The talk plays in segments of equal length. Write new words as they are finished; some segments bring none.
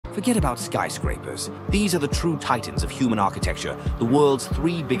Forget about skyscrapers. These are the true titans of human architecture, the world's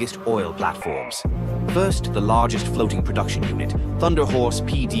 3 biggest oil platforms. First, the largest floating production unit, Thunder Horse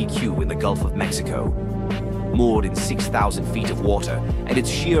PDQ in the Gulf of Mexico. Moored in 6,000 feet of water, and its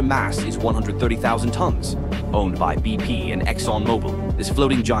sheer mass is 130,000 tons. Owned by BP and ExxonMobil, this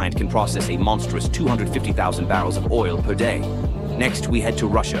floating giant can process a monstrous 250,000 barrels of oil per day. Next, we head to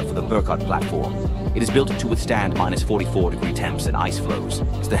Russia for the Berkut platform. It is built to withstand minus 44-degree temps and ice flows.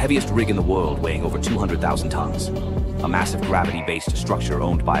 It's the heaviest rig in the world, weighing over 200,000 tons. A massive gravity-based structure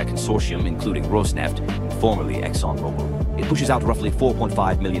owned by a consortium including Rosneft, formerly ExxonMobil. It pushes out roughly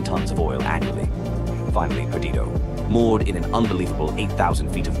 4.5 million tons of oil annually. Finally, Perdido, moored in an unbelievable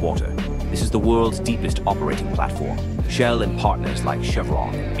 8,000 feet of water. This is the world's deepest operating platform. Shell and partners like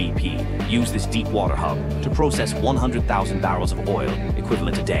Chevron and BP use this deep water hub to process 100,000 barrels of oil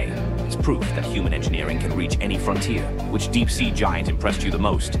equivalent a day. It's proof that human engineering can reach any frontier. Which deep-sea giant impressed you the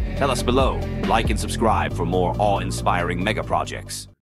most? Tell us below. Like and subscribe for more awe-inspiring mega projects.